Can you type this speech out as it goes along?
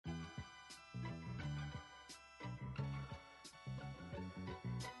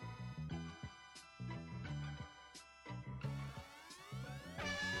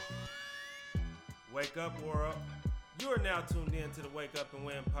Wake up, world. You are now tuned in to the Wake Up and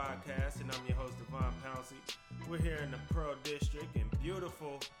Win podcast, and I'm your host, Devon Pouncey. We're here in the Pearl District in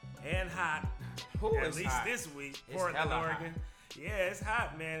beautiful and hot, at least hot this week, it's Portland, Oregon. Hot. Yeah, it's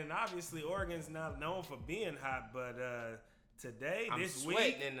hot, man, and obviously Oregon's not known for being hot, but today, I'm this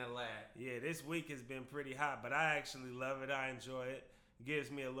sweating week, in the lab. Yeah, this week has been pretty hot, but I actually love it. I enjoy it.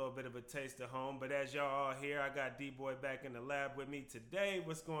 Gives me a little bit of a taste of home. But as y'all all here, I got D-Boy back in the lab with me today.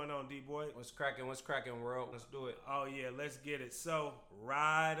 What's going on, D-Boy? What's cracking, world? Let's do it. Oh, yeah, let's get it. So,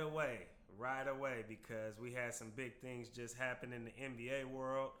 right away, because we had some big things just happen in the NBA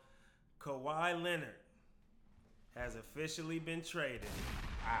world. Kawhi Leonard has officially been traded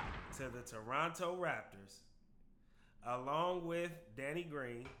to the Toronto Raptors, along with Danny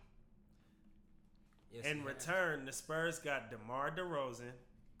Green. Yes, in return, the Spurs got DeMar DeRozan.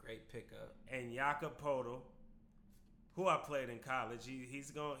 Great pickup. And Jakob Poeltl, who I played in college.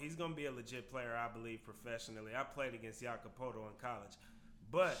 He's gonna be a legit player, I believe, professionally. I played against Jakob Poeltl in college.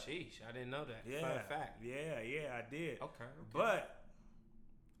 But sheesh, I didn't know that. Yeah, fun fact. Yeah, I did. Okay. But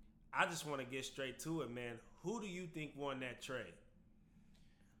I just want to get straight to it, man. Who do you think won that trade?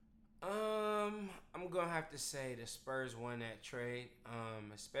 I'm gonna have to say the Spurs won that trade.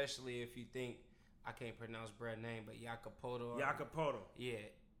 Especially if you think, I can't pronounce Brett's name, but Jakob Poeltl. Jakob Poeltl.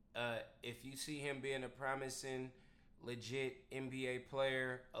 Yeah. If you see him being a promising, legit NBA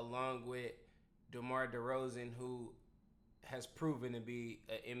player, along with DeMar DeRozan, who has proven to be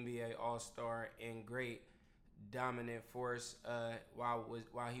an NBA All-Star and great dominant force while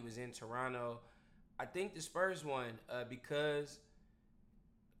he was in Toronto, I think the Spurs won because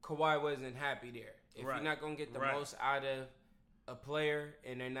Kawhi wasn't happy there. If you're not gonna get the most out of a player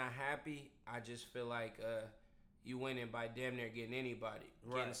and they're not happy, I just feel like you winning by damn near getting anybody.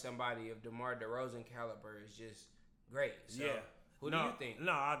 Getting somebody of DeMar DeRozan caliber is just great. So, who do you think?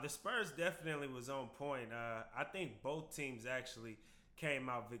 No, the Spurs definitely was on point. I think both teams actually came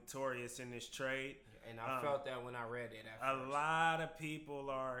out victorious in this trade. And I felt that when I read it. A lot of people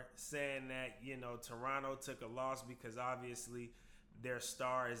are saying that, Toronto took a loss because obviously their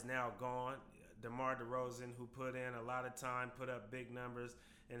star is now gone. DeMar DeRozan, who put in a lot of time, put up big numbers,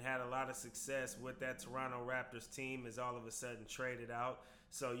 and had a lot of success with that Toronto Raptors team, is all of a sudden traded out.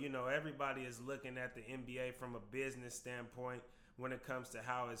 So, everybody is looking at the NBA from a business standpoint when it comes to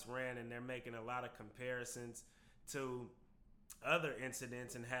how it's ran, and they're making a lot of comparisons to other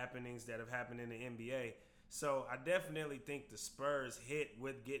incidents and happenings that have happened in the NBA. So I definitely think the Spurs hit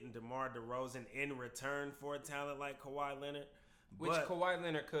with getting DeMar DeRozan in return for a talent like Kawhi Leonard. Which Kawhi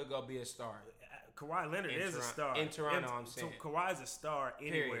Leonard could go be a star. Kawhi Leonard is a star. In Toronto, I'm saying. Kawhi's a star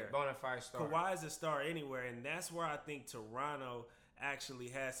anywhere. Period. Bonafide star. Kawhi's a star anywhere, and that's where I think Toronto actually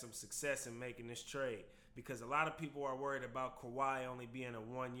has some success in making this trade. Because a lot of people are worried about Kawhi only being a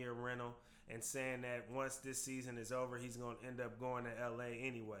one-year rental and saying that once this season is over, he's going to end up going to L.A.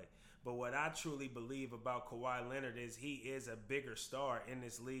 anyway. But what I truly believe about Kawhi Leonard is he is a bigger star in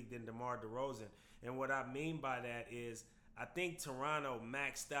this league than DeMar DeRozan. And what I mean by that is I think Toronto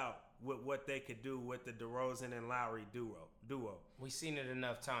maxed out with what they could do with the DeRozan and Lowry duo. We've seen it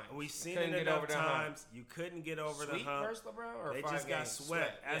enough times. We've seen it enough times. You couldn't get over the hump. First, LeBron, or they 5 just got games?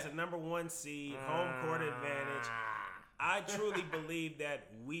 swept. As a number one seed, home court advantage. I truly believe that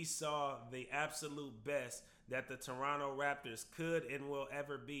we saw the absolute best that the Toronto Raptors could and will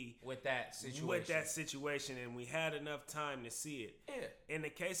ever be with that situation. And we had enough time to see it. Yeah. In the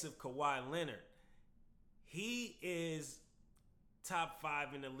case of Kawhi Leonard, he is top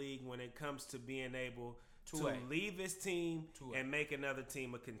 5 in the league when it comes to being able to leave his team and make another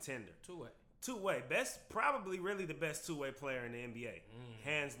team a contender. Two-way. Probably really the best two-way player in the NBA.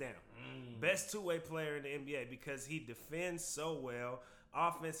 Hands down. Best two-way player in the NBA because he defends so well.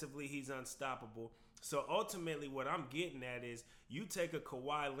 Offensively, he's unstoppable. So ultimately what I'm getting at is you take a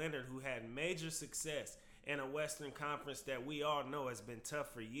Kawhi Leonard who had major success in a Western Conference that we all know has been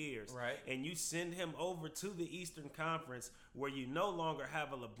tough for years. Right. And you send him over to the Eastern Conference where you no longer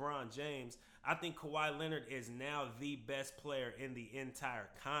have a LeBron James. I think Kawhi Leonard is now the best player in the entire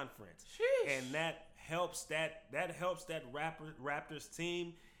conference. Sheesh. And that helps that Raptors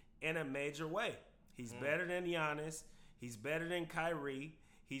team in a major way. He's better than Giannis. He's better than Kyrie.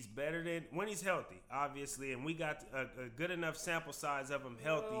 He's better than when he's healthy, obviously, and we got a good enough sample size of him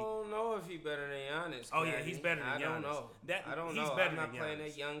healthy. I don't know if he's better than Giannis. Oh, yeah, he's better than Giannis. I don't know. I'm not playing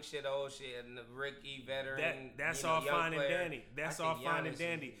that young shit, old shit, and the rookie veteran. That's all fine and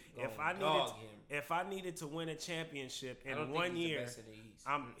dandy. If I needed to win a championship in 1 year,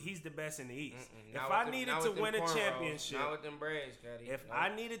 East. He's the best in the East. Not If I with needed to win a championship, not with them Braves, Scotty. if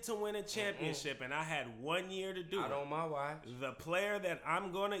I needed to win a championship and I had 1 year to do Not on my watch. the player that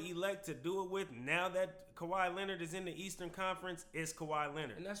I'm going to elect to do it with now that Kawhi Leonard is in the Eastern Conference is Kawhi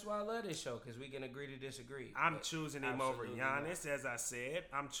Leonard. And that's why I love this show, because we can agree to disagree. I'm choosing him over Absolutely Giannis, as I said.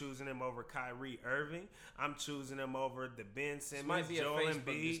 I'm choosing him over Kyrie Irving. I'm choosing him over the Ben This Simmons, might be a Joel Facebook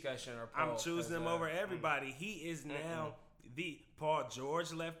Embiid. discussion or poll. I'm choosing him over everybody. He is now Paul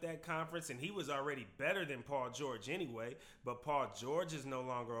George left that conference, and he was already better than Paul George anyway. But Paul George is no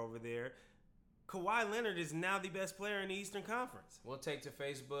longer over there. Kawhi Leonard is now the best player in the Eastern Conference. We'll take to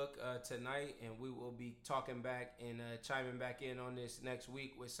Facebook tonight, and we will be talking back and chiming back in on this next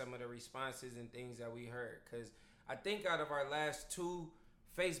week with some of the responses and things that we heard. Because I think out of our last 2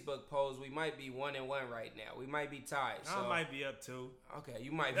 Facebook polls, we might be 1-1 right now. We might be tied. I might be up 2. Okay,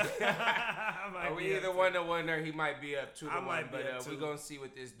 you might be. Are we either 1-1 or he might be up 2-1? But we're going to see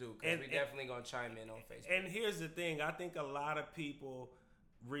what this do, because we definitely going to chime in on Facebook. And here's the thing. I think a lot of people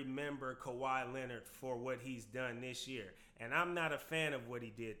remember Kawhi Leonard for what he's done this year. And I'm not a fan of what he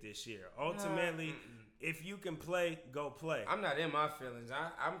did this year. Ultimately, if you can play, go play. I'm not in my feelings.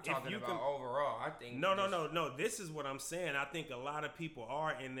 I'm talking about overall. I think No. This is what I'm saying. I think a lot of people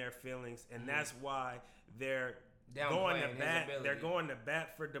are in their feelings, and that's why they're going to bat. They're going to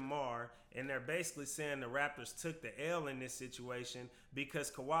bat for DeMar, and they're basically saying the Raptors took the L in this situation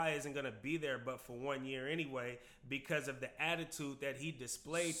because Kawhi isn't going to be there but for 1 year anyway because of the attitude that he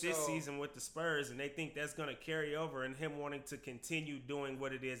displayed this season with the Spurs, and they think that's going to carry over in him wanting to continue doing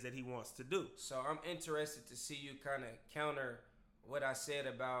what it is that he wants to do. So I'm interested to see you kind of counter what I said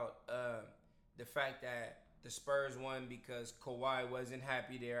about the fact that the Spurs won because Kawhi wasn't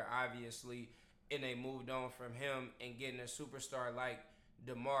happy there, obviously, and they moved on from him and getting a superstar like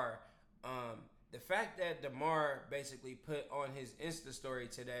DeMar. The fact that DeMar basically put on his Insta story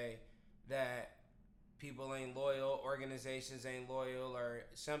today that people ain't loyal, organizations ain't loyal, or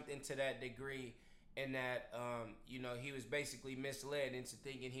something to that degree, and that he was basically misled into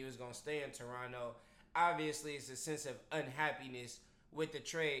thinking he was going to stay in Toronto. Obviously, it's a sense of unhappiness with the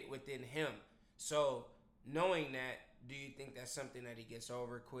trade within him. So, knowing that, do you think that's something that he gets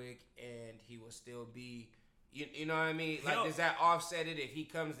over quick and he will still be, you know what I mean? Like, does that offset it if he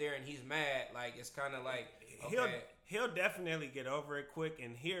comes there and he's mad? Like, it's kind of like, okay. He'll definitely get over it quick,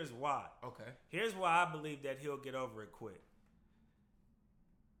 and here's why. Okay. Here's why I believe that he'll get over it quick.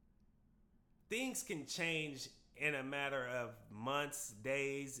 Things can change in a matter of months,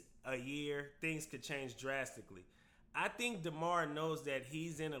 days, a year. Things could change drastically. I think DeMar knows that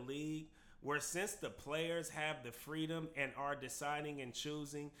he's in a league where, since the players have the freedom and are deciding and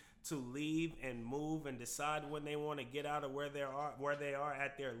choosing to leave and move and decide when they want to get out of where they are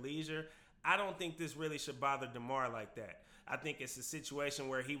at their leisure, I don't think this really should bother DeMar like that. I think it's a situation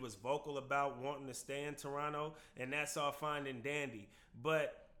where he was vocal about wanting to stay in Toronto, and that's all fine and dandy.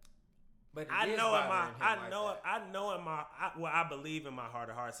 But I believe in my heart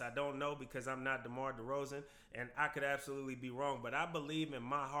of hearts. I don't know because I'm not DeMar DeRozan, and I could absolutely be wrong. But I believe in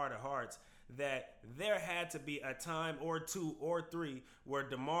my heart of hearts that there had to be a time or 2 or 3 where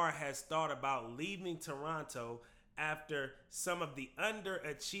DeMar has thought about leaving Toronto after some of the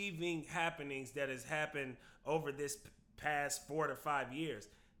underachieving happenings that has happened over this past 4 to 5 years.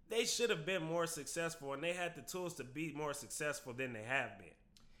 They should have been more successful, and they had the tools to be more successful than they have been.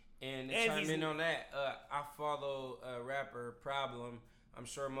 And to chime in on that, I follow rapper Problem. I'm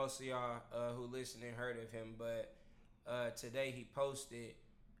sure most of y'all who listening heard of him, but today he posted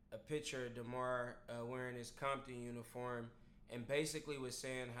a picture of DeMar wearing his Compton uniform and basically was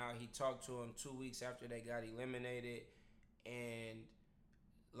saying how he talked to him 2 weeks after they got eliminated, and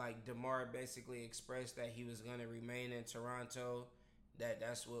like DeMar basically expressed that he was going to remain in Toronto,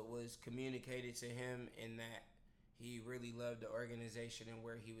 that's what was communicated to him, and that he really loved the organization and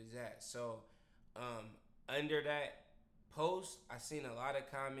where he was at. So under that post, I seen a lot of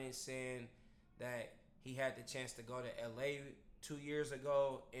comments saying that he had the chance to go to LA 2 years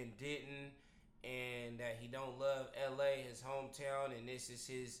ago and didn't, and that he don't love LA, his hometown, and this is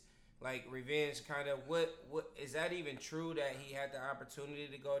his like revenge kind of. What is that even true that he had the opportunity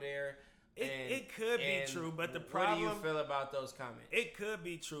to go there? It could be true, but the problem... What do you feel about those comments? It could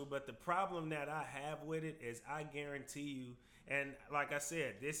be true, but the problem that I have with it is I guarantee you, and like I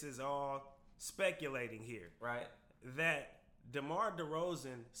said, this is all speculating here. Right. That DeMar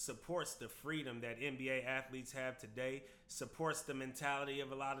DeRozan supports the freedom that NBA athletes have today, supports the mentality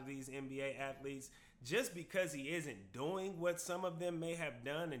of a lot of these NBA athletes. Just because he isn't doing what some of them may have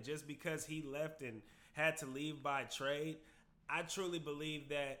done, and just because he left and had to leave by trade, I truly believe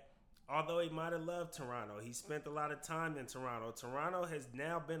that although he might have loved Toronto, he spent a lot of time in Toronto. Toronto has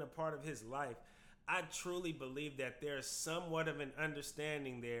now been a part of his life. I truly believe that there's somewhat of an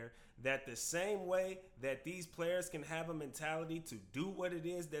understanding there that the same way that these players can have a mentality to do what it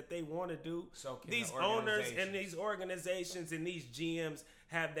is that they want to do, So can these the owners organizations. and these organizations and these GMs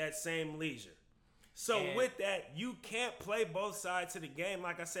have that same leisure. So And- with that, you can't play both sides of the game.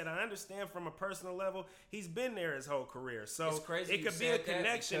 Like I said, I understand from a personal level, he's been there his whole career. So It's crazy it you could be a said that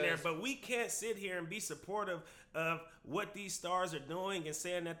connection there, because- but we can't sit here and be supportive of what these stars are doing and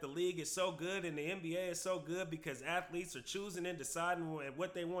saying that the league is so good and the NBA is so good because athletes are choosing and deciding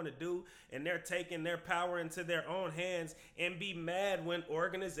what they want to do, and they're taking their power into their own hands, and be mad when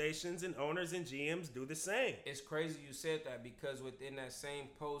organizations and owners and GMs do the same. It's crazy you said that because within that same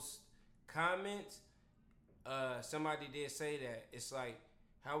post comments, somebody did say that. It's like,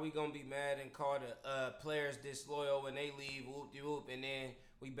 how we gonna be mad and call the players disloyal when they leave, whoop de whoop, and then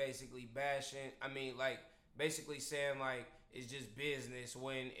we basically bashing. I mean, like basically saying like it's just business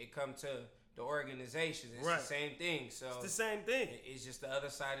when it comes to the organizations. It's Right. the same thing. So It's the same thing. it's just the other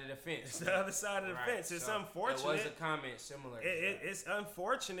side of the fence. It's the other side of the Right. fence. It's So unfortunate. There was a comment similar. to that. It's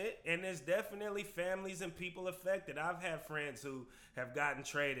unfortunate, and there's definitely families and people affected. I've had friends who have gotten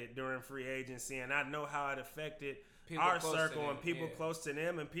traded during free agency, and I know how it affected People our close to circle them, and people yeah. close to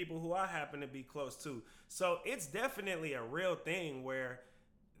them and people who I happen to be close to. So it's definitely a real thing where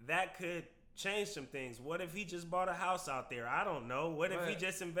that could change some things. What if he just bought a house out there? I don't know. What if he Right.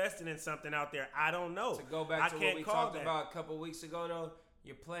 just invested in something out there? I don't know. To go back to I what can't we call talked that. about a couple weeks ago, though,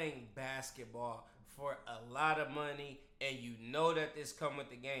 you're playing basketball for a lot of money, and you know that this come with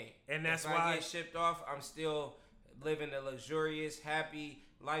the game. And that's if why- I get shipped off, I'm still living a luxurious, happy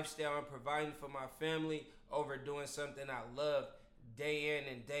lifestyle and providing for my family over doing something I love day in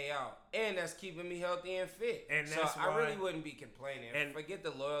and day out, and that's keeping me healthy and fit. And so that's I why- really wouldn't be complaining. and- Forget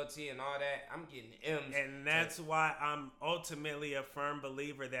the loyalty and all that. I'm getting M's. And that's why I'm ultimately a firm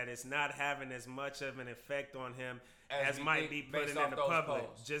believer that it's not having as much of an effect on him As as we might think be put based in off the those public,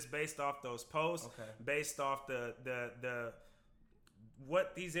 posts. just based off those posts, Okay. based off the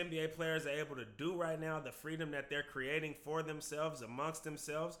what these NBA players are able to do right now, the freedom that they're creating for themselves, amongst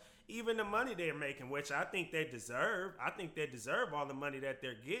themselves, even the money they're making, which I think they deserve. I think they deserve all the money that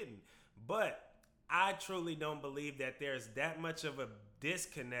they're getting. But I truly don't believe that there's that much of a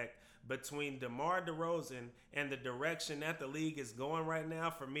disconnect between DeMar DeRozan and the direction that the league is going right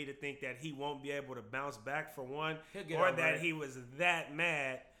now for me to think that he won't be able to bounce back for one, He'll get or over that it. he was that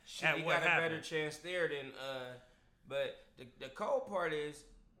mad Shit, at he what got a happened. better chance there than but the cold part is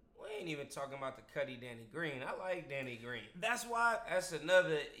we ain't even talking about the Cuddy Danny Green. I like Danny Green. That's why. That's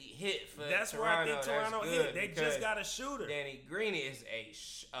another hit for That's Toronto. where I think That's Toronto good hit. They because just got a shooter. Danny Green is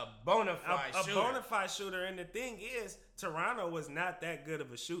a bona fide a shooter. bona fide shooter. And the thing is, Toronto was not that good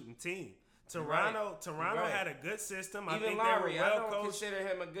of a shooting team. Toronto Right. had a good system. I Even think Lowry, they were I well don't coached. consider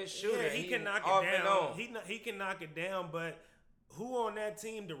him a good shooter. Yeah, he can knock off it and down. on. He can knock it down, but who on that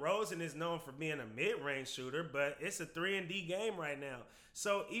team? DeRozan is known for being a mid-range shooter, but it's a 3-and-D game right now.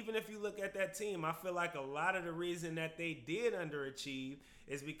 So even if you look at that team, I feel like a lot of the reason that they did underachieve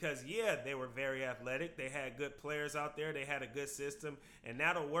is because, yeah, they were very athletic. They had good players out there. They had a good system, and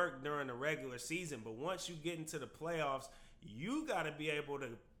that'll work during the regular season. But once you get into the playoffs, you got to be able to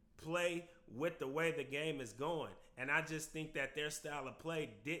play with the way the game is going. And I just think that their style of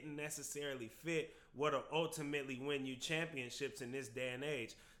play didn't necessarily fit what'll ultimately win you championships in this day and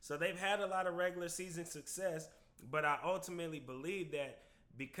age. So they've had a lot of regular season success, but I ultimately believe that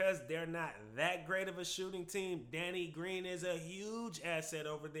because they're not that great of a shooting team, Danny Green is a huge asset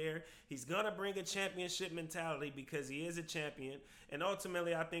over there. He's going to bring a championship mentality because he is a champion. And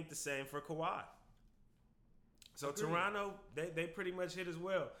ultimately, I think the same for Kawhi. So Agreed. Toronto, they pretty much hit as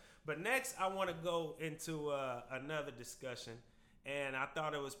well. But next, I want to go into another discussion. And I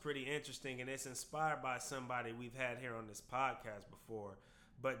thought it was pretty interesting, and it's inspired by somebody we've had here on this podcast before.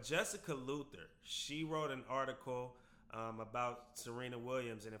 But Jessica Luther, she wrote an article about Serena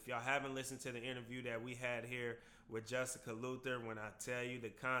Williams. And if y'all haven't listened to the interview that we had here with Jessica Luther, when I tell you the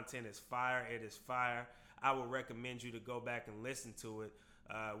content is fire, it is fire. I would recommend you to go back and listen to it.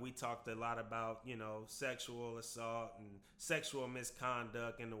 We talked a lot about, sexual assault and sexual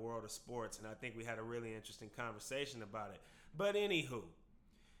misconduct in the world of sports. And I think we had a really interesting conversation about it. But anywho,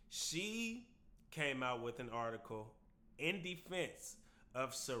 she came out with an article in defense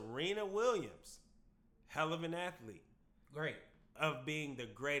of Serena Williams, hell of an athlete, Great. of being the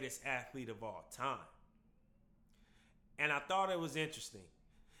greatest athlete of all time. And I thought it was interesting.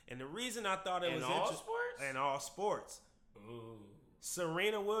 And the reason I thought it was all interesting sports? in all sports, Ooh.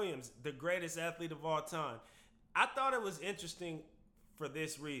 Serena Williams, the greatest athlete of all time. I thought it was interesting for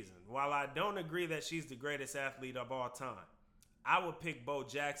this reason. While I don't agree that she's the greatest athlete of all time, I would pick Bo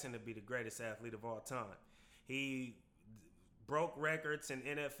Jackson to be the greatest athlete of all time. He broke records in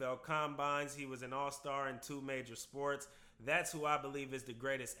NFL combines. He was an all-star in 2 major sports. That's who I believe is the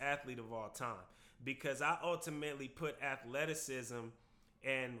greatest athlete of all time, because I ultimately put athleticism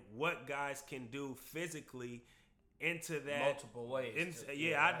and what guys can do physically into that multiple ways.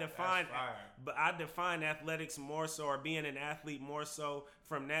 I define athletics more so, or being an athlete more so,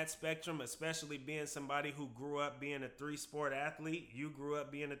 from that spectrum, especially being somebody who grew up being a 3-sport athlete. You grew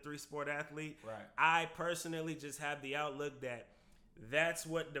up being a 3-sport athlete. Right. I personally just have the outlook that that's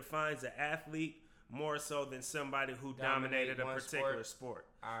what defines an athlete more so than somebody who dominated a particular sport.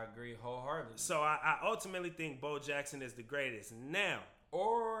 I agree wholeheartedly. So I ultimately think Bo Jackson is the greatest. Now,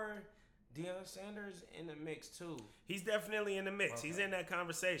 or Deion Sanders in the mix too. He's definitely in the mix. Okay. He's in that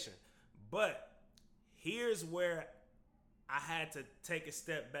conversation. But here's where I had to take a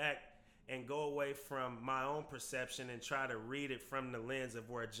step back and go away from my own perception and try to read it from the lens of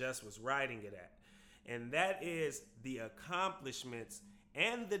where Just was writing it at. And that is the accomplishments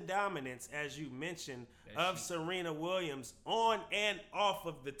and the dominance, as you mentioned, of Serena Williams on and off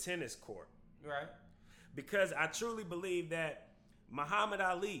of the tennis court. Right. Because I truly believe that Muhammad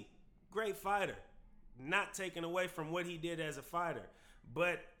Ali, great fighter, not taken away from what he did as a fighter,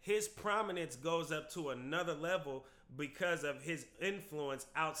 but his prominence goes up to another level because of his influence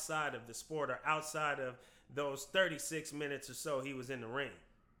outside of the sport, or outside of those 36 minutes or so he was in the ring.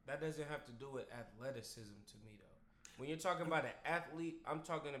 That doesn't have to do with athleticism to me, though. When you're talking about an athlete, I'm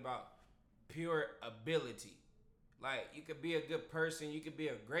talking about pure ability. Like, you could be a good person, you could be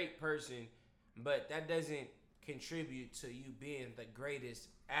a great person, but that doesn't contribute to you being the greatest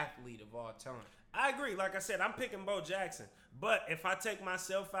athlete of all time. I agree. Like I said, I'm picking Bo Jackson. But if I take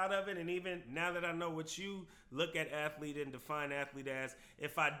myself out of it, and even now that I know what you look at athlete and define athlete as,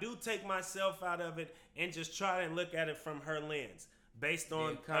 if I do take myself out of it and just try and look at it from her lens, based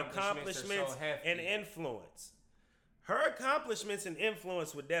on accomplishments and influence, her accomplishments and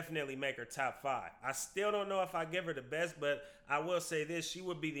influence would definitely make her top 5. I still don't know if I give her the best, but I will say this: she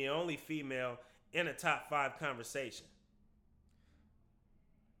would be the only female in a top 5 conversation,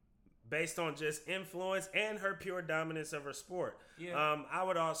 based on just influence and her pure dominance of her sport. Yeah. I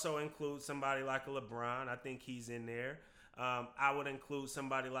would also include somebody like a LeBron. I think he's in there. I would include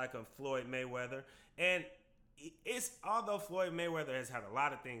somebody like a Floyd Mayweather. And it's, although Floyd Mayweather has had a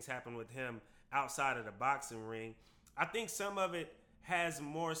lot of things happen with him outside of the boxing ring, I think some of it has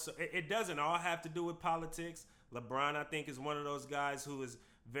more so, it doesn't all have to do with politics. LeBron, I think, is one of those guys who is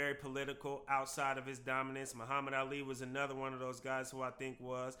very political outside of his dominance. Muhammad Ali was another one of those guys who I think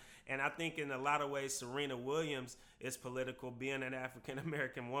was. And I think in a lot of ways, Serena Williams is political, being an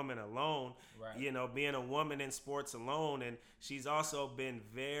African-American woman alone, right. You know, being a woman in sports alone. And she's also been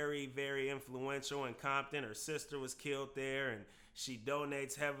very, very influential in Compton. Her sister was killed there, and she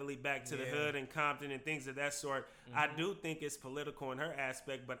donates heavily back to the hood in Compton and things of that sort. Mm-hmm. I do think it's political in her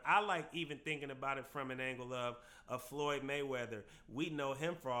aspect, but I like even thinking about it from an angle of Floyd Mayweather. We know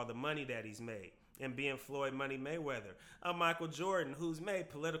him for all the money that he's made, and being Floyd Money Mayweather. Michael Jordan, who's made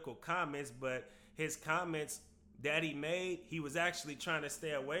political comments, but his comments that he made, he was actually trying to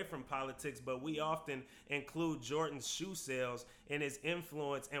stay away from politics, but we often include Jordan's shoe sales and his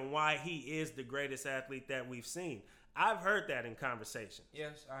influence and why he is the greatest athlete that we've seen. I've heard that in conversations.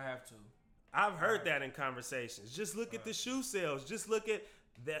 Yes, I have to. I've heard that in conversations. Just look at the shoe sales. Just look at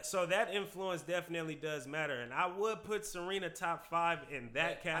that. So that influence definitely does matter. And I would put Serena top 5 in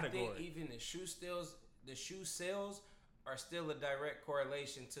that category. I think even the shoe sales are still a direct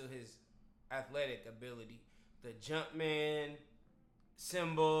correlation to his athletic ability. The Jumpman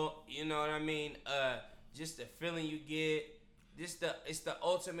symbol, you know what I mean? Just the feeling you get. It's the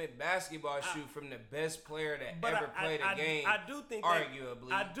ultimate basketball shoe from the best player that ever played a game. I do think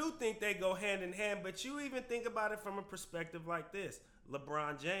arguably. I do think they go hand in hand, but you even think about it from a perspective like this.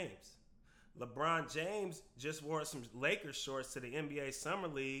 LeBron James. LeBron James just wore some Lakers shorts to the NBA Summer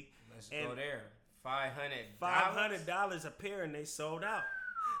League. Let's go there. $500 a pair, and they sold out.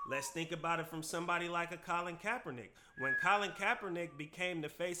 Let's think about it from somebody like a Colin Kaepernick. When Colin Kaepernick became the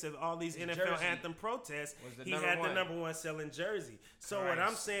face of all these NFL anthem protests, he had the number one selling jersey. So what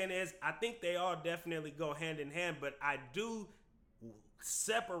I'm saying is, I think they all definitely go hand in hand, but I do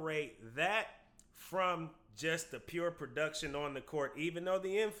separate that from just the pure production on the court, even though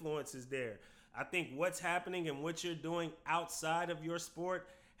the influence is there. I think what's happening and what you're doing outside of your sport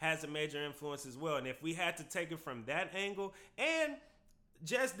has a major influence as well. And if we had to take it from that angle, and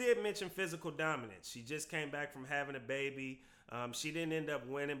Jess did mention physical dominance. She just came back from having a baby. She didn't end up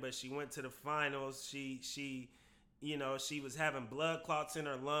winning, but she went to the finals. She she was having blood clots in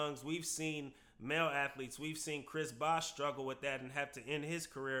her lungs. We've seen male athletes. We've seen Chris Bosh struggle with that and have to end his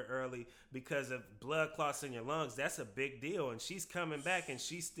career early because of blood clots in your lungs. That's a big deal. And she's coming back and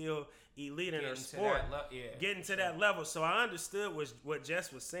she's still elite in her sport. Getting to that level. So I understood what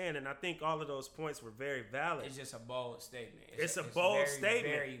Jess was saying, and I think all of those points were very valid. It's just a bold statement. It's a bold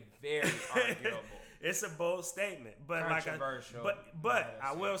statement. Very, very arguable. It's a bold statement. But controversial. But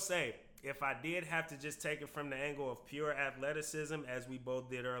I will say, if I did have to just take it from the angle of pure athleticism, as we both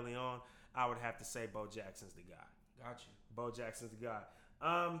did early on, I would have to say Bo Jackson's the guy. Got you. Bo Jackson's the guy.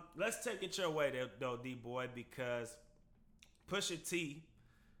 Let's take it your way, though, D-Boy, because Pusha T,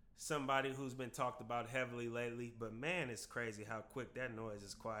 somebody who's been talked about heavily lately, but man, it's crazy how quick that noise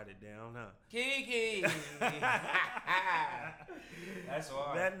is quieted down, huh? Kiki! That's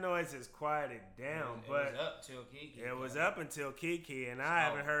why. That noise is quieted down, but it was up till Kiki. It was up until Kiki, and I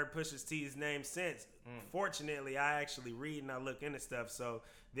haven't heard Pusha T's name since. Fortunately, I actually read and I look into stuff, so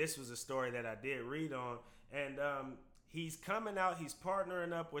this was a story that I did read on, and he's coming out. He's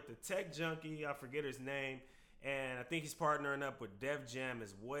partnering up with the tech junkie. I forget his name. And I think he's partnering up with Def Jam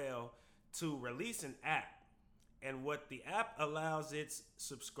as well to release an app. And what the app allows its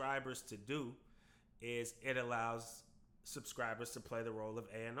subscribers to do is it allows subscribers to play the role of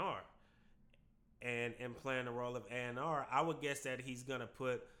A&R. And in playing the role of A&R, I would guess that he's going to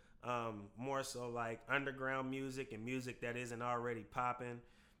put more so like underground music and music that isn't already popping.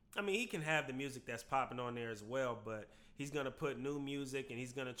 I mean, he can have the music that's popping on there as well, but he's going to put new music and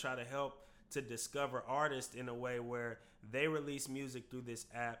he's going to try to help to discover artists in a way where they release music through this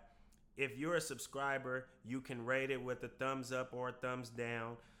app. If you're a subscriber, you can rate it with a thumbs up or a thumbs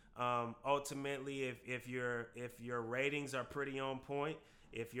down. Ultimately, if your ratings are pretty on point,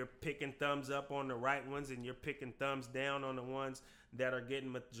 if you're picking thumbs up on the right ones and you're picking thumbs down on the ones that are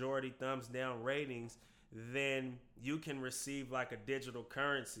getting majority thumbs down ratings, then you can receive like a digital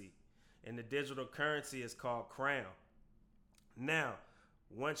currency. And the digital currency is called Crown. Now,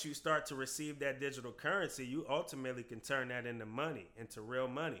 once you start to receive that digital currency, you ultimately can turn that into money, into real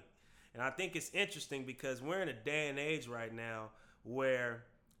money. And I think it's interesting because we're in a day and age right now where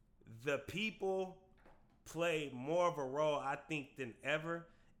the people play more of a role, I think, than ever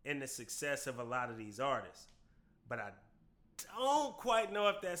in the success of a lot of these artists. But I don't quite know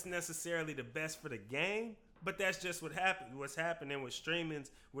if that's necessarily the best for the game. But that's just what's happening with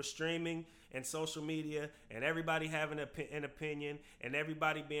streaming and social media, and everybody having an opinion, and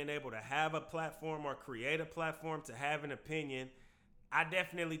everybody being able to have a platform or create a platform to have an opinion. I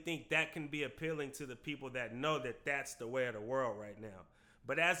definitely think that can be appealing to the people that know that that's the way of the world right now.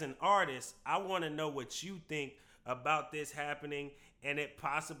 But as an artist, I want to know what you think about this happening and it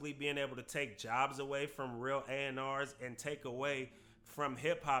possibly being able to take jobs away from real A&Rs and take away from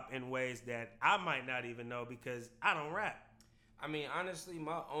hip-hop in ways that I might not even know because I don't rap. I mean, honestly,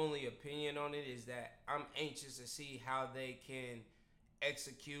 my only opinion on it is that I'm anxious to see how they can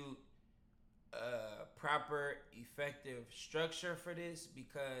execute a proper, effective structure for this,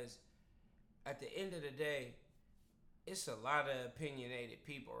 because at the end of the day, it's a lot of opinionated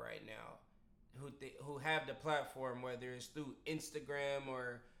people right now who have the platform, whether it's through Instagram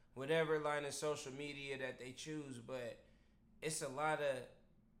or whatever line of social media that they choose, but it's a lot of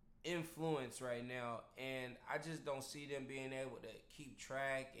influence right now, and I just don't see them being able to keep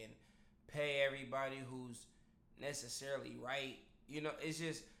track and pay everybody who's necessarily right. It's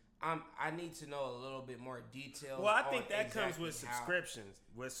just I need to know a little bit more detail. Well, I think that comes with subscriptions.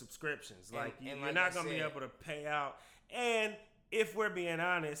 Like you're not going to be able to pay out. And if we're being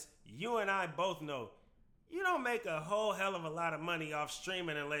honest, you and I both know you don't make a whole hell of a lot of money off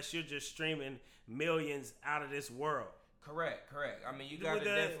streaming unless you're just streaming millions out of this world. Correct. I mean, you got to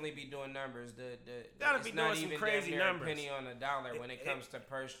definitely be doing numbers. Gotta be doing some crazy numbers. A penny on a dollar when it comes to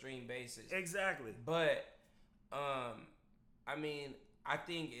per stream basis. Exactly. But, I mean, I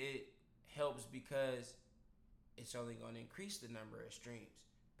think it helps because it's only going to increase the number of streams.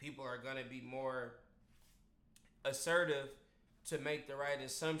 People are going to be more assertive to make the right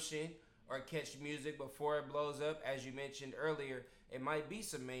assumption or catch music before it blows up. As you mentioned earlier, it might be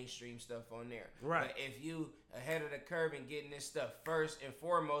some mainstream stuff on there. Right. But if you ahead of the curve and getting this stuff first and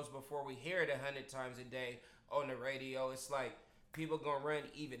foremost before we hear it 100 times a day on the radio, it's like people going to run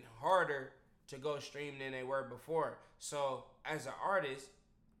even harder to go stream than they were before. So as an artist,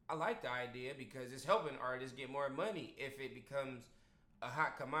 I like the idea because it's helping artists get more money if it becomes a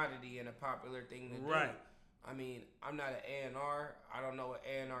hot commodity and a popular thing to do. Right. I mean, I'm not an A&R. I don't know what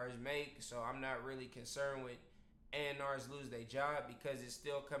A&Rs make, so I'm not really concerned with A&Rs lose their job because it's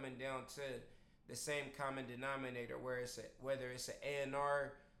still coming down to the same common denominator whether it's an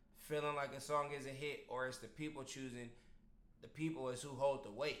A&R feeling like a song is a hit, or it's the people choosing. The people is who hold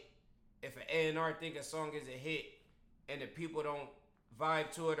the weight. If an A&R think a song is a hit and the people don't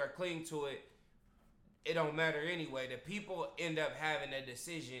vibe to it or cling to it, it don't matter anyway. The people end up having a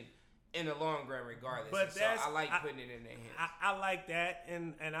decision in the long run regardless. But so I like putting it in their hands. I like that,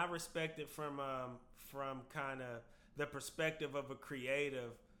 and I respect it from kind of the perspective of a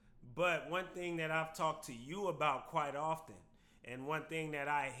creative. But one thing that I've talked to you about quite often, and one thing that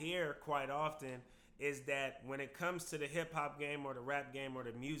I hear quite often, is that when it comes to the hip-hop game or the rap game or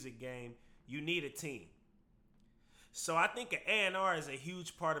the music game, you need a team. So I think an A&R is a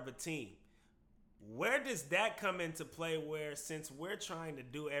huge part of a team. Where does that come into play, where since we're trying to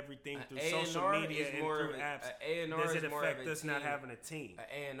do everything through social media and through apps, does it affect us not having a team?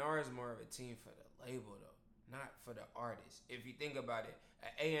 An A&R is more of a team for the label, though, not for the artist. If you think about it,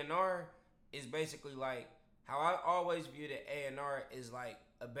 an A&R is basically like, how I always view the A&R is like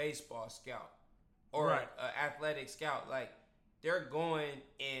a baseball scout or an athletic scout. Like, they're going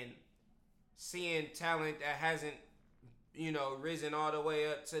and seeing talent that hasn't, risen all the way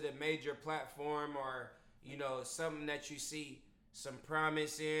up to the major platform, or, something that you see some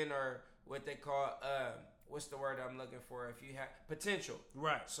promise in, or what they call, what's the word I'm looking for? If you have potential.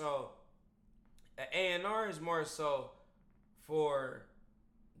 Right. So, an A&R is more so for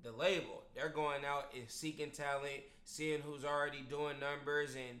the label. They're going out and seeking talent, seeing who's already doing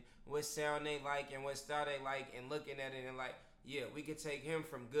numbers and what sound they like and what style they like, and looking at it and like, yeah, we could take him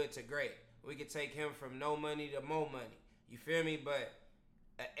from good to great. We could take him from no money to more money. You feel me? But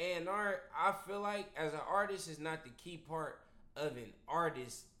an A&R, I feel like as an artist, is not the key part of an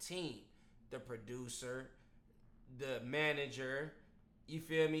artist team. The producer, the manager, you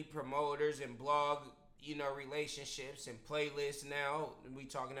feel me? Promoters and blog, relationships and playlists now. We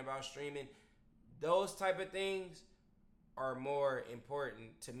talking about streaming. Those type of things are more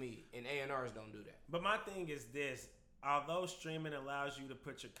important to me, and A&Rs don't do that. But my thing is this. Although streaming allows you to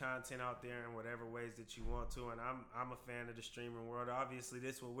put your content out there in whatever ways that you want to, and I'm a fan of the streaming world. Obviously,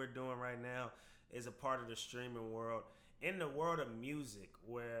 this what we're doing right now is a part of the streaming world. In the world of music,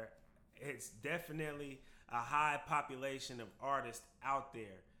 where it's definitely a high population of artists out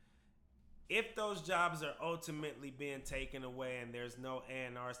there, if those jobs are ultimately being taken away and there's no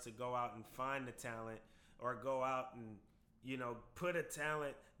A&Rs to go out and find the talent, or go out and put a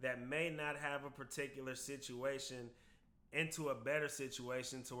talent that may not have a particular situation into a better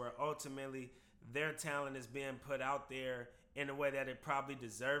situation, to where ultimately their talent is being put out there in a way that it probably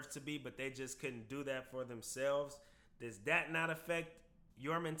deserves to be, but they just couldn't do that for themselves, does that not affect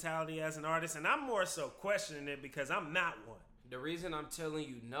your mentality as an artist? And I'm more so questioning it because I'm not one. The reason I'm telling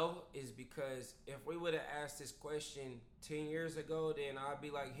you no is because if we would have asked this question 10 years ago, then I'd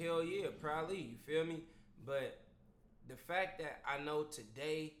be like, hell yeah, probably, you feel me? But the fact that I know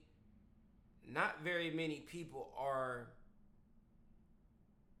today, not very many people are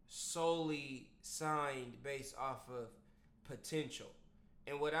solely signed based off of potential.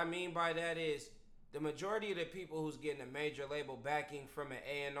 And what I mean by that is the majority of the people who's getting a major label backing from an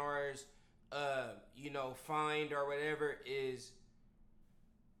A&R's find or whatever, is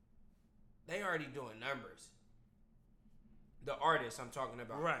they already doing numbers. The artists I'm talking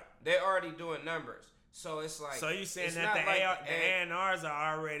about. Right. They already doing numbers. So it's like, so you saying that the A&Rs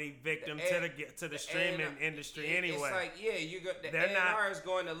are already victim to the streaming industry anyway? It's like, yeah, the A&R is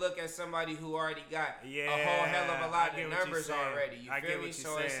going to look at somebody who already got a whole hell of a lot of numbers already. You feel me?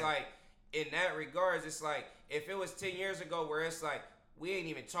 So it's like, in that regards, it's like, if it was 10 years ago where it's like, we ain't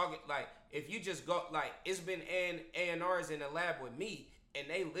even talking, like, if you just go, like, it's been A&Rs in the lab with me, and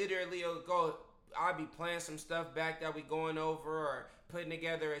they literally will go, I'll be playing some stuff back that we going over, or putting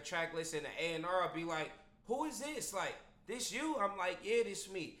together a track list, and the A&R will be like, who is this? Like, this you? I'm like, yeah, this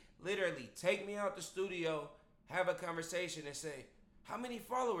me. Literally, take me out the studio, have a conversation, and say, how many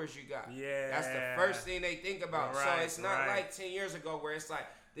followers you got? Yeah. That's the first thing they think about. Right, so it's not like 10 years ago where it's like,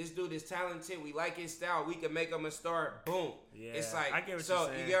 this dude is talented, we like his style, we can make him a star, boom. Yeah, it's like, I get what you're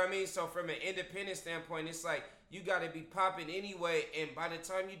saying. You get what I mean? So from an independent standpoint, it's like, you got to be popping anyway, and by the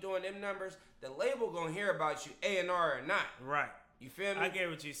time you're doing them numbers, the label gonna hear about you, A&R or not. Right. You feel me? I get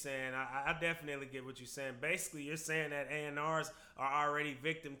what you're saying. I definitely get what you're saying. Basically, you're saying that A&Rs are already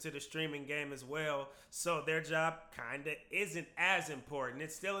victim to the streaming game as well, so their job kind of isn't as important.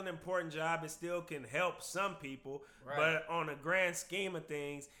 It's still an important job. It still can help some people, but on a grand scheme of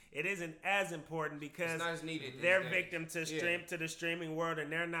things, it isn't as important because it's not as needed. They're victim to the streaming world, and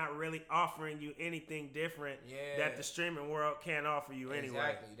they're not really offering you anything different that the streaming world can't offer you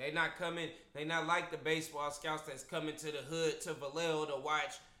anyway. Exactly. They not like the baseball scouts that's coming to the hood to Vallejo to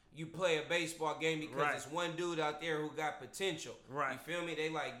watch you play a baseball game because Right. it's one dude out there who got potential. Right. You feel me? They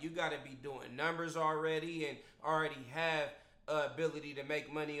like, you got to be doing numbers already and already have ability to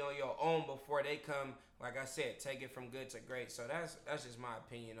make money on your own before they come, like I said, take it from good to great. So that's just my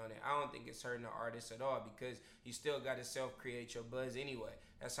opinion on it. I don't think it's hurting the artist at all because you still got to self-create your buzz anyway.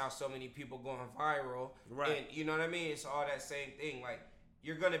 That's how so many people going viral. Right. And you know what I mean? It's all that same thing. Like,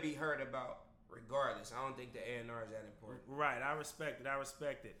 you're going to be heard about regardless. I don't think the A&R is that important. Right, I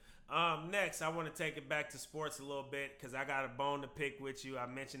respect it. Next, I want to take it back to sports a little bit because I got a bone to pick with you. I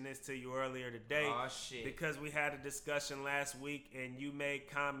mentioned this to you earlier today. Oh, shit. Because we had a discussion last week and you made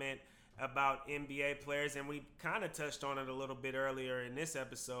comment about NBA players, and we kind of touched on it a little bit earlier in this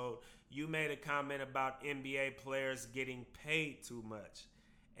episode. You made a comment about NBA players getting paid too much,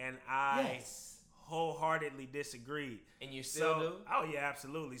 and I wholeheartedly disagreed. And you still do? Oh yeah,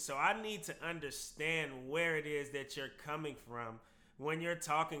 absolutely. So I need to understand where it is that you're coming from when you're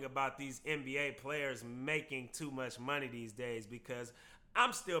talking about these NBA players making too much money these days, because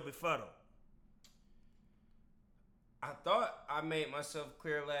I'm still befuddled. I thought I made myself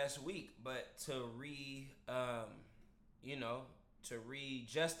clear last week, but to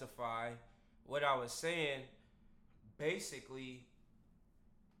justify what I was saying, basically,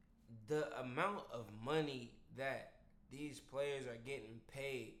 the amount of money that these players are getting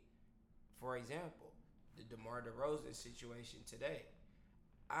paid, for example, the DeMar DeRozan situation today,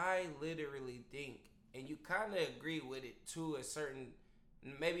 I literally think, and you kind of agree with it to a certain,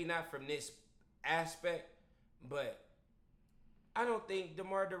 maybe not from this aspect, but I don't think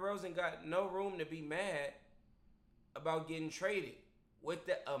DeMar DeRozan got no room to be mad about getting traded with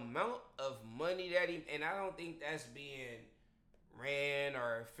the amount of money that he, and I don't think that's being ran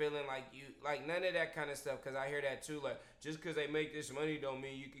or feeling like you, like none of that kind of stuff, because I hear that too, like just because they make this money don't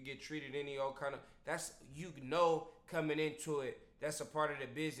mean you could get treated any old kind of, that's, you know, coming into it, that's a part of the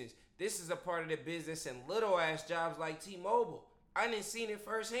business. This is a part of the business in little ass jobs like T-Mobile. I didn't seen it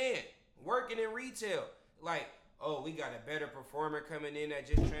firsthand, working in retail, like, oh, we got a better performer coming in that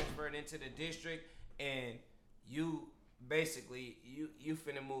just transferred into the district, and you basically, you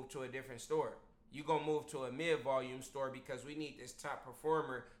finna move to a different store. You gonna move to a mid-volume store because we need this top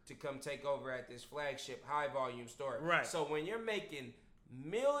performer to come take over at this flagship high-volume store. Right. So when you're making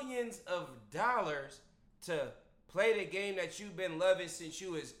millions of dollars to play the game that you've been loving since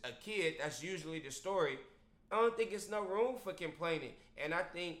you was a kid, that's usually the story, I don't think it's no room for complaining. And I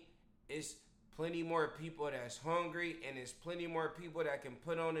think it's plenty more people that's hungry, and there's plenty more people that can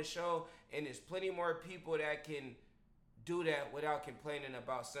put on a show, and there's plenty more people that can do that without complaining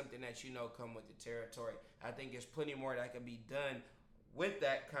about something that you know come with the territory. I think there's plenty more that can be done with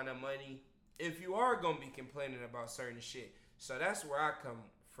that kind of money if you are going to be complaining about certain shit. So that's where I come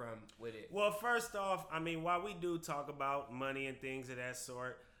from with it. Well, first off, I mean, while we do talk about money and things of that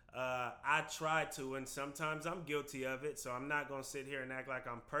sort, I try to, and sometimes I'm guilty of it, so I'm not going to sit here and act like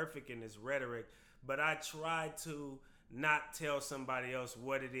I'm perfect in this rhetoric, but I try to not tell somebody else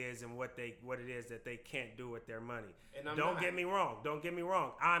what it is and what it is that they can't do with their money. And Don't get me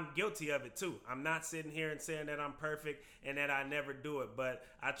wrong. I'm guilty of it too. I'm not sitting here and saying that I'm perfect and that I never do it, but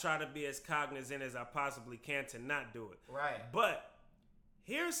I try to be as cognizant as I possibly can to not do it. Right. But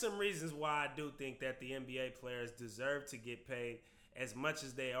here's some reasons why I do think that the NBA players deserve to get paid as much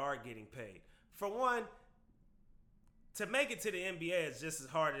as they are getting paid. For one, to make it to the NBA is just as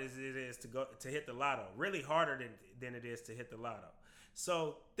hard as it is to hit the lotto. Really harder than it is to hit the lotto.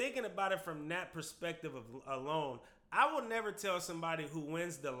 So thinking about it from that perspective alone, I will never tell somebody who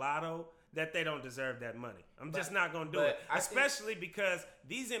wins the lotto that they don't deserve that money. I'm just not going to do it. Especially because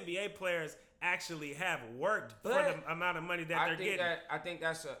these NBA players actually have worked for the amount of money that they're getting. I think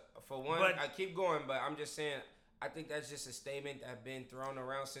that's I keep going, but I'm just saying, I think that's just a statement that's been thrown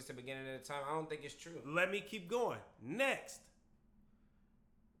around since the beginning of the time. I don't think it's true. Let me keep going. Next.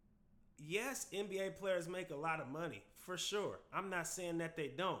 Yes, NBA players make a lot of money, for sure. I'm not saying that they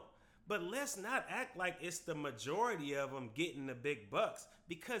don't. But let's not act like it's the majority of them getting the big bucks,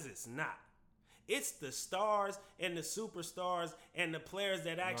 because it's not. It's the stars and the superstars and the players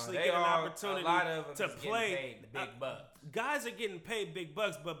that actually get an opportunity to play. Big bucks. Guys are getting paid big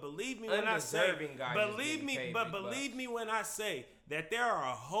bucks, but believe me when I say, believe me when I say that there are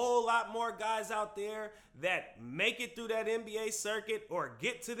a whole lot more guys out there that make it through that NBA circuit or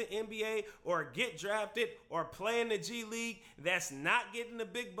get to the NBA or get drafted or play in the G League that's not getting the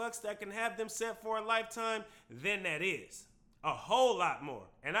big bucks that can have them set for a lifetime than that is. A whole lot more.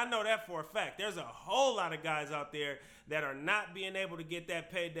 And I know that for a fact. There's a whole lot of guys out there that are not being able to get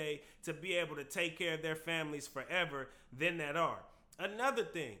that payday to be able to take care of their families forever than that are. Another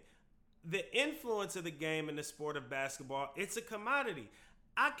thing, the influence of the game in the sport of basketball, it's a commodity.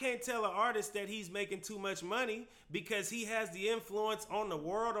 I can't tell an artist that he's making too much money because he has the influence on the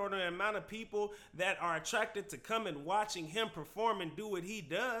world or the amount of people that are attracted to come and watching him perform and do what he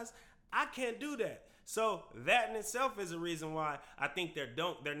does. I can't do that. So that in itself is a reason why I think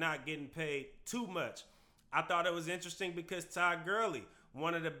they're not getting paid too much. I thought it was interesting because Todd Gurley,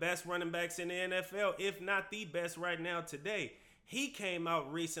 one of the best running backs in the NFL, if not the best right now today, he came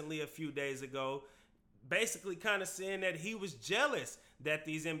out recently a few days ago basically kind of saying that he was jealous that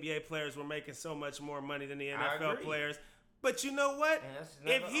these NBA players were making so much more money than the NFL players. But you know what?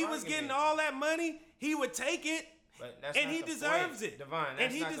 If he was getting all that money, he would take it. And he deserves it. Devon,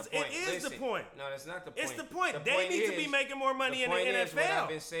 that's not the point. It is the point. No, that's not the point. It's the point. They need to be making more money in the NFL. Is what I've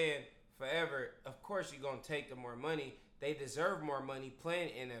been saying forever. Of course, you're going to take the more money. They deserve more money playing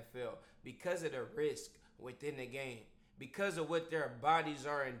NFL because of the risk within the game. Because of what their bodies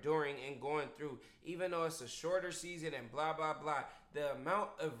are enduring and going through. Even though it's a shorter season and blah, blah, blah. The amount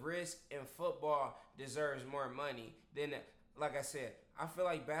of risk in football deserves more money than, like I said, I feel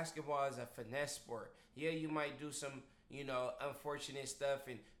like basketball is a finesse sport. Yeah, you might do some, unfortunate stuff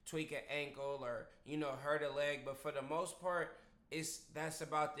and tweak an ankle or, hurt a leg. But for the most part, that's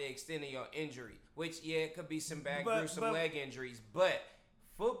about the extent of your injury. Which, yeah, it could be some gruesome leg injuries. But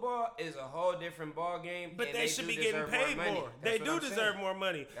football is a whole different ball game. But they should be getting paid more. They do deserve more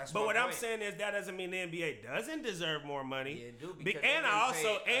money. But what I'm saying is that doesn't mean the NBA doesn't deserve more money. Yeah, it do because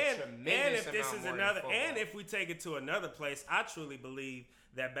if we take it to another place, I truly believe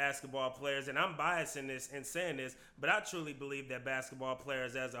that basketball players, and I'm biased in this and saying this, but I truly believe that basketball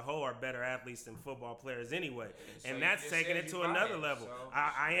players as a whole are better athletes than football players anyway. So and that's taking it to another level. So.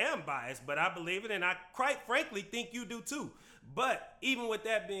 I am biased, but I believe it, and I quite frankly think you do too. But even with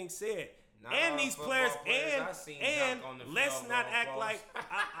that being said, and these players, and let's not act like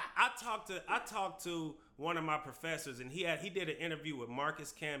I talked to one of my professors, and he did an interview with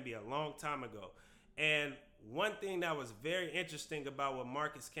Marcus Camby a long time ago, and one thing that was very interesting about what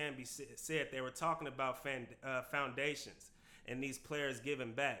Marcus Camby said, they were talking about foundations and these players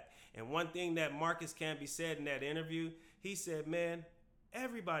giving back. And one thing that Marcus Camby said in that interview, he said, man,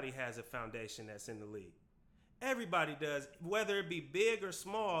 everybody has a foundation that's in the league. Everybody does. Whether it be big or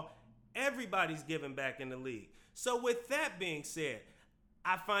small, everybody's giving back in the league. So with that being said,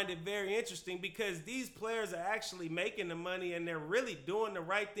 I find it very interesting because these players are actually making the money and they're really doing the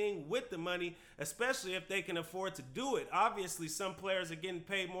right thing with the money, especially if they can afford to do it. Obviously, some players are getting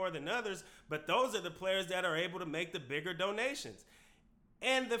paid more than others, but those are the players that are able to make the bigger donations.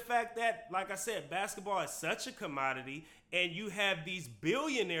 And the fact that, like I said, basketball is such a commodity and you have these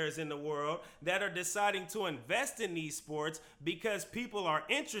billionaires in the world that are deciding to invest in these sports because people are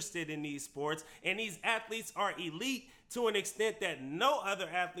interested in these sports and these athletes are elite to an extent that no other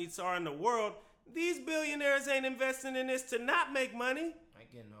athletes are in the world. These billionaires ain't investing in this to not make money. I'm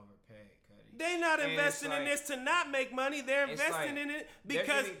getting overpaid, Cuddy. They're not investing in this to not make money. They're investing in it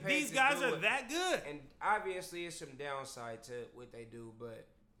because these guys are that good. And obviously, it's some downside to what they do, but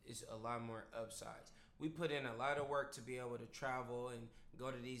it's a lot more upsides. We put in a lot of work to be able to travel and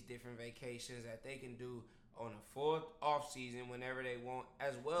go to these different vacations that they can do on a full off season whenever they want,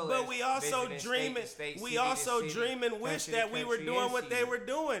 as well. But we also dream and wish that we were doing what they were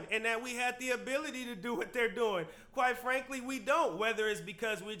doing and that we had the ability to do what they're doing. Quite frankly, we don't. Whether it's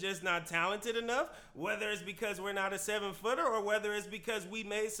because we're just not talented enough, whether it's because we're not a 7-footer, or whether it's because we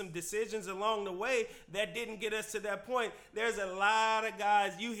made some decisions along the way that didn't get us to that point. There's a lot of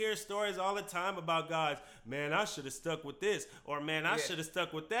guys. You hear stories all the time about guys. Man, I should have stuck with this, or man, I should have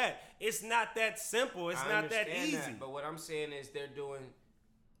stuck with that. It's not that simple. It's not that easy. But what I'm saying is they're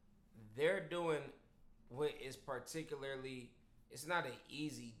doing what is particularly, it's not an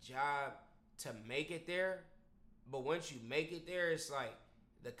easy job to make it there. But once you make it there, it's like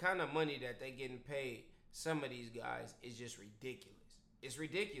the kind of money that they getting paid, some of these guys, is just ridiculous. It's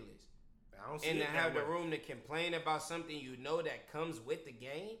ridiculous. And to have the room to complain about something that comes with the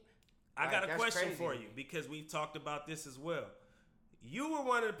game. I got a question for you because we've talked about this as well. You were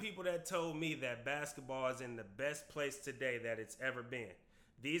one of the people that told me that basketball is in the best place today that it's ever been.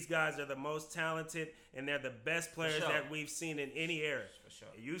 These guys are the most talented and they're the best players that we've seen in any era. For sure.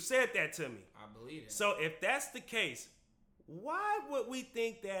 You said that to me. I believe it. So if that's the case, why would we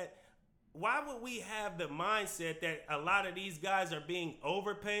have the mindset that a lot of these guys are being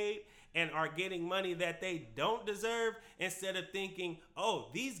overpaid and are getting money that they don't deserve instead of thinking, oh,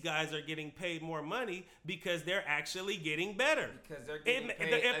 these guys are getting paid more money because they're actually getting better. Because they're getting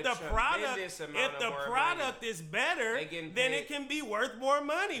paid if the product is better, then it can be worth more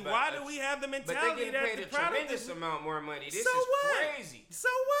money. Why do we have the mentality that the product is amount more money? This is crazy. So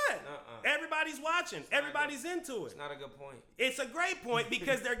what? Everybody's watching. Everybody's into it. It's not a good point. It's a great point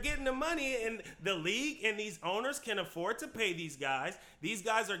because they're getting the money, and the league and these owners can afford to pay these guys. These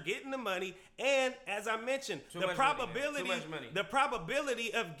guys are getting the money, and as I mentioned, the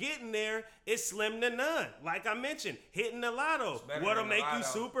probability of getting there is slim to none. Like I mentioned, hitting the lotto, what'll make you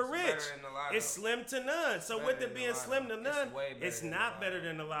super rich? It's slim to none. So with it being slim to none, it's not better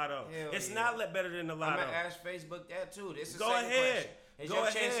than the lotto. It's not better than the lotto. I'm gonna ask Facebook that too. This is Go ahead. Is your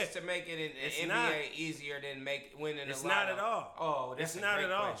chances to make it in NBA easier than winning the lotto? It's not at all. Oh, that's a great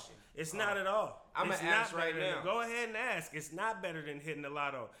question. It's not at all. I'm going to ask right now. Go ahead and ask. It's not better than hitting the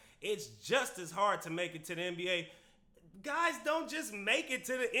lotto. It's just as hard to make it to the NBA. Guys don't just make it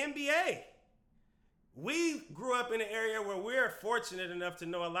to the NBA. We grew up in an area where we're fortunate enough to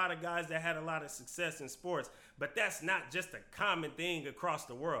know a lot of guys that had a lot of success in sports, but that's not just a common thing across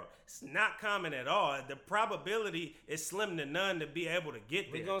the world. It's not common at all. The probability is slim to none to be able to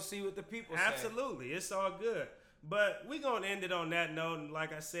get there. We're going to see what the people say. Absolutely. It's all good. But we're going to end it on that note. And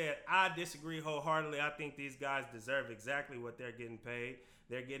like I said, I disagree wholeheartedly. I think these guys deserve exactly what they're getting paid.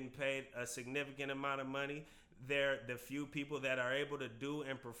 They're getting paid a significant amount of money. They're the few people that are able to do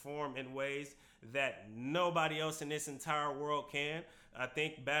and perform in ways that nobody else in this entire world can. I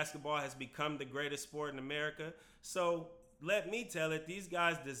think basketball has become the greatest sport in America. So let me tell it, these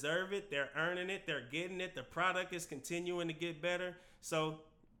guys deserve it. They're earning it. They're getting it. The product is continuing to get better. So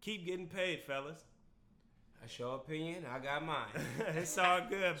keep getting paid, fellas. That's your opinion. I got mine. It's all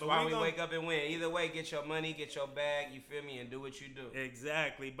good. That's why we wake up and win. Either way, get your money, get your bag, you feel me, and do what you do.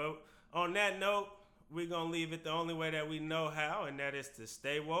 Exactly. But on that note, we're going to leave it the only way that we know how, and that is to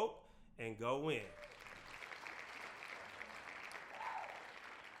stay woke and go win.